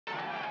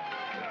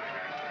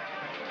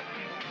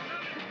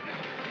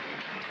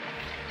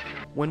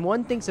When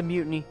one thinks of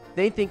mutiny,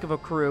 they think of a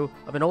crew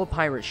of an old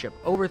pirate ship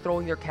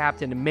overthrowing their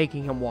captain and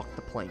making him walk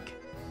the plank.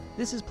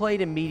 This is played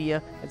in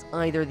media as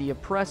either the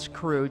oppressed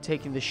crew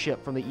taking the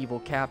ship from the evil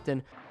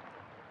captain.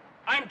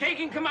 I'm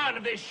taking command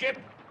of this ship.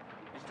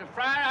 Mr.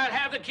 Fryer, I'll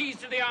have the keys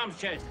to the arms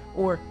chest.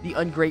 Or the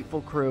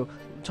ungrateful crew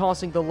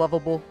tossing the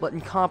lovable but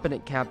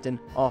incompetent captain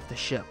off the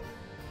ship.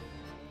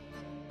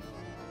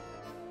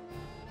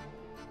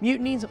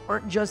 Mutinies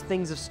aren't just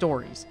things of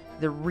stories,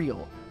 they're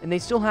real, and they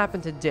still happen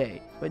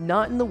today, but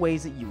not in the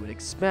ways that you would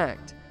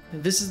expect.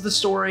 This is the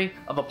story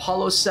of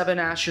Apollo 7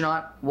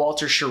 astronaut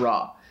Walter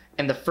Schirra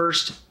and the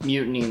first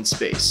mutiny in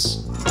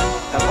space.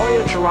 A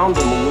voyage around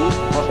the moon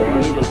was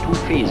made in 2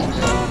 phases.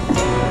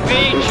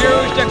 We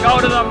choose to go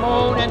to the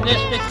moon in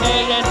this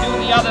decade and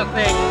do the other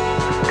thing.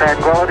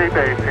 Tranquility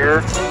Base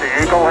here.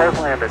 The Eagle has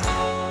landed.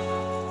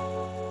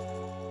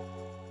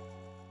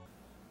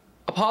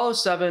 Apollo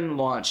 7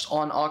 launched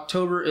on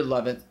October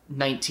 11,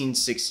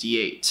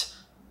 1968.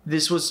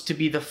 This was to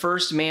be the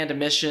first manned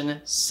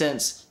mission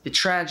since the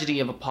tragedy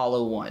of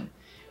Apollo 1,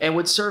 and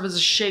would serve as a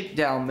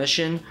shakedown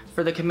mission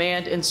for the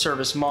command and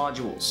service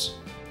modules.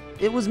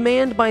 It was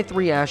manned by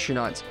 3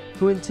 astronauts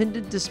who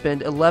intended to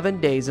spend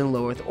 11 days in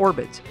low Earth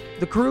orbit.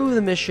 The crew of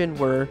the mission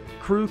were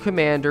Crew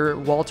Commander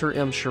Walter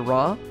M.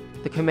 Schirra,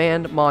 the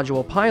Command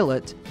Module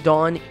Pilot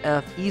Don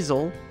F.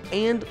 Easel,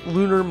 and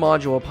Lunar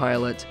Module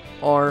Pilot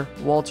R.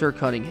 Walter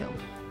Cunningham.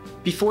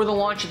 Before the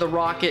launch of the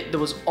rocket, there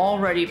was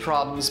already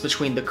problems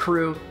between the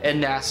crew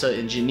and NASA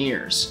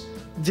engineers.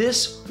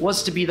 This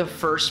was to be the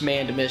first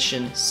manned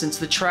mission since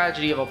the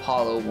tragedy of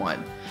Apollo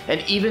 1,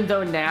 and even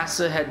though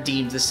NASA had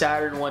deemed the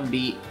Saturn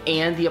 1B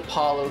and the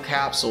Apollo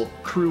capsule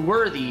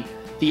crew-worthy,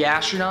 the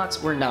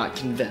astronauts were not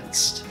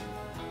convinced.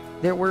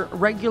 There were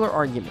regular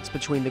arguments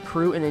between the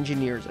crew and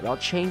engineers about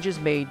changes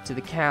made to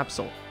the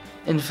capsule.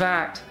 In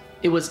fact,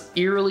 it was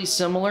eerily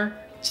similar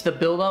to the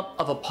buildup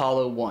of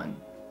Apollo 1.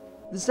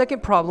 The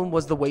second problem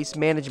was the waste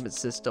management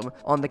system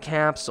on the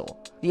capsule.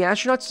 The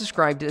astronauts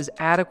described it as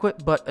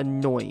adequate but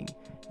annoying.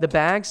 The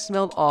bags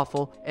smelled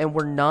awful and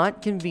were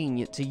not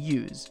convenient to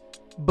use.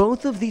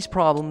 Both of these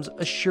problems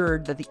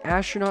assured that the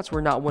astronauts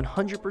were not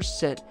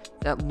 100%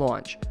 at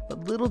launch,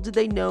 but little did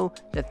they know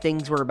that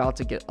things were about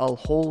to get a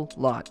whole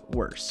lot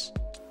worse.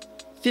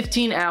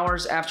 15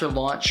 hours after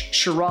launch,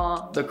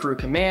 Schirra, the crew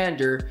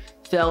commander,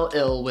 fell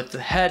ill with the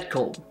head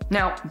cold.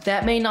 Now,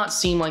 that may not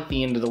seem like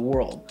the end of the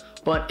world,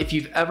 but if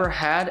you've ever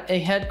had a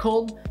head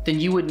cold, then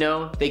you would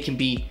know they can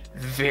be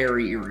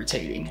very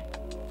irritating.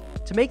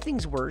 To make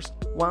things worse,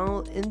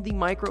 while in the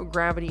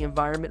microgravity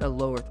environment of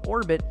low Earth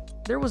orbit,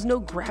 there was no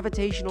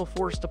gravitational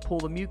force to pull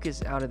the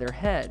mucus out of their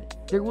head.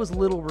 There was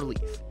little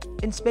relief.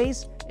 In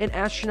space, an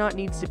astronaut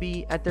needs to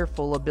be at their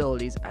full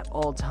abilities at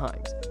all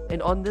times,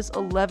 and on this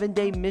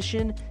 11-day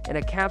mission in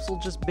a capsule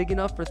just big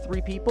enough for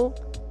 3 people,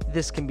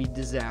 this can be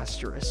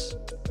disastrous.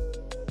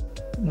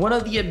 One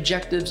of the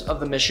objectives of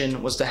the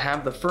mission was to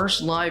have the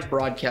first live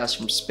broadcast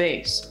from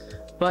space,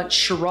 but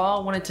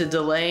Schirra wanted to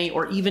delay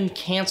or even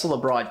cancel the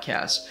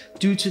broadcast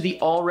due to the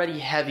already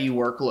heavy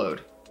workload.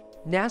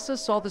 NASA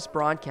saw this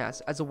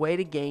broadcast as a way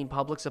to gain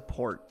public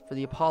support for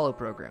the Apollo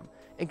program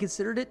and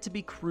considered it to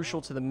be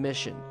crucial to the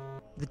mission.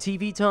 The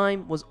TV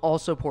time was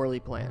also poorly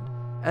planned,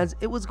 as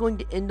it was going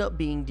to end up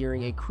being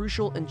during a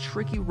crucial and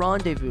tricky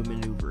rendezvous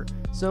maneuver,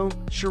 so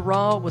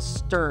Schirra was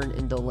stern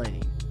in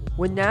delaying.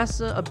 When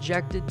NASA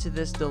objected to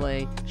this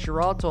delay,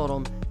 Schirra told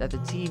them that the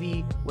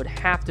TV would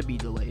have to be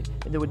delayed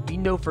and there would be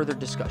no further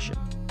discussion.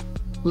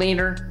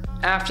 Later,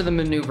 after the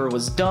maneuver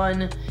was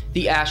done,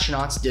 the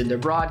astronauts did their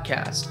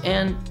broadcast,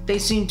 and they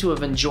seemed to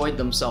have enjoyed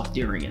themselves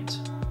during it.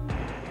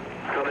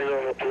 Coming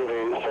over to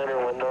the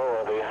center window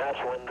or the hatch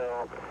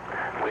window.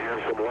 We have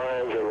some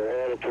lines that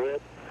are added to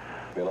it.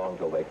 Be long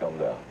till they come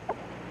down.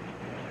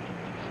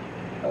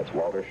 That's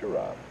Walter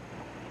Schirra.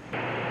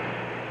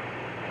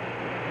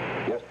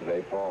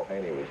 Yesterday, Paul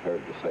Haney was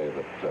heard to say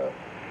that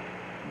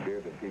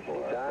bearded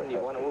people are... Don, you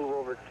want to move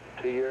over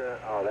to your...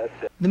 Oh,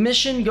 that's it. The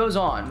mission goes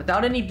on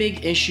without any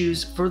big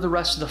issues for the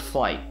rest of the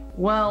flight.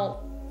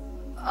 Well,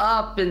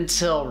 up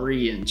until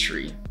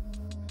re-entry.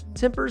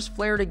 Tempers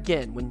flared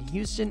again when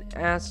Houston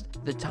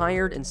asked the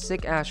tired and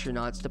sick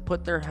astronauts to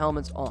put their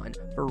helmets on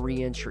for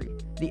re-entry.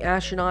 The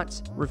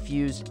astronauts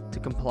refused to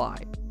comply.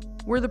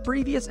 Where the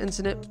previous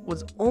incident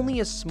was only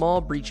a small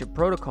breach of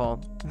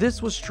protocol,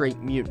 this was straight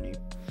mutiny.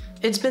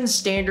 It's been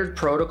standard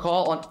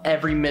protocol on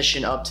every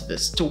mission up to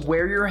this to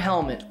wear your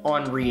helmet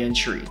on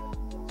re-entry.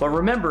 But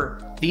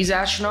remember, these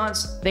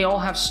astronauts, they all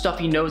have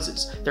stuffy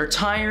noses. They're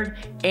tired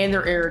and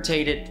they're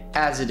irritated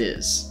as it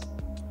is.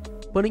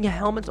 Putting a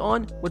helmet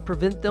on would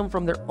prevent them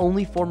from their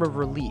only form of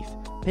relief,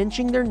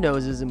 pinching their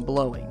noses and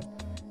blowing.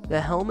 The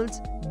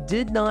helmets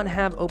did not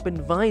have open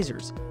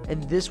visors,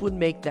 and this would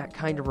make that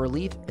kind of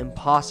relief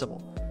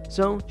impossible.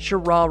 So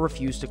Schirra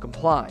refused to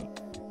comply.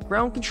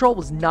 Ground control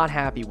was not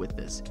happy with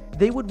this.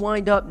 They would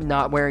wind up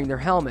not wearing their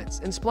helmets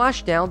and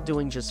splash down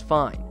doing just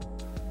fine.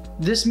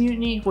 This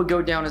mutiny would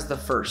go down as the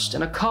first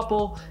in a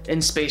couple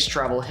in space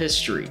travel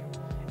history.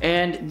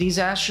 And these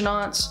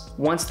astronauts,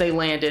 once they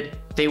landed,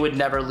 they would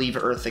never leave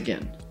Earth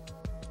again.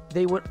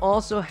 They would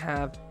also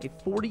have a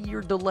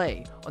 40-year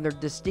delay on their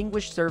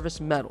Distinguished Service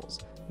medals,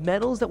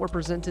 medals that were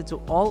presented to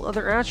all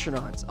other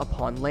astronauts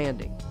upon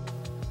landing.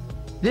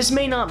 This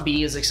may not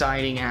be as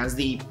exciting as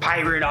the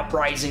pirate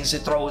uprisings that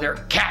throw their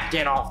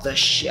captain off the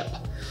ship,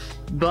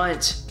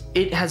 but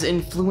it has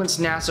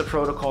influenced NASA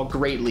protocol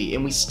greatly,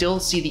 and we still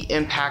see the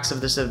impacts of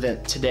this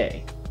event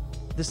today.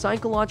 The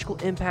psychological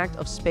impact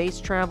of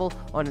space travel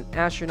on an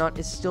astronaut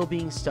is still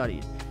being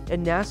studied,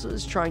 and NASA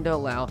is trying to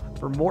allow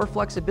for more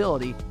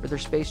flexibility for their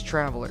space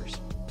travelers.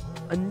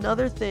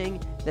 Another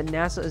thing that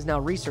NASA is now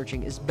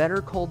researching is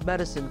better cold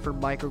medicine for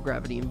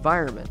microgravity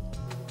environment.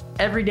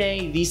 Every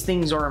day, these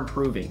things are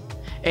improving,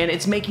 and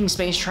it's making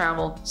space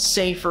travel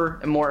safer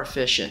and more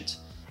efficient.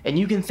 And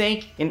you can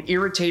thank an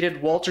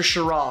irritated Walter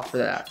Schirra for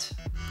that.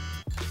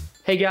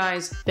 Hey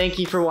guys, thank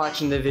you for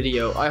watching the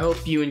video. I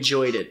hope you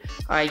enjoyed it.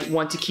 I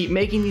want to keep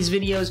making these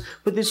videos,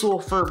 but this little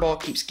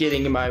furball keeps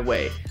getting in my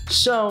way.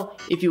 So,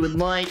 if you would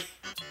like,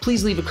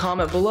 please leave a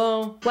comment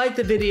below, like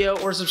the video,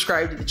 or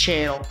subscribe to the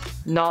channel.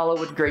 Nala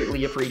would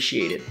greatly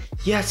appreciate it.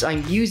 Yes,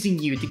 I'm using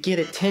you to get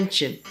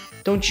attention.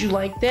 Don't you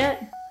like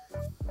that?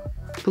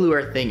 Blue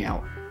Earth thing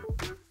out.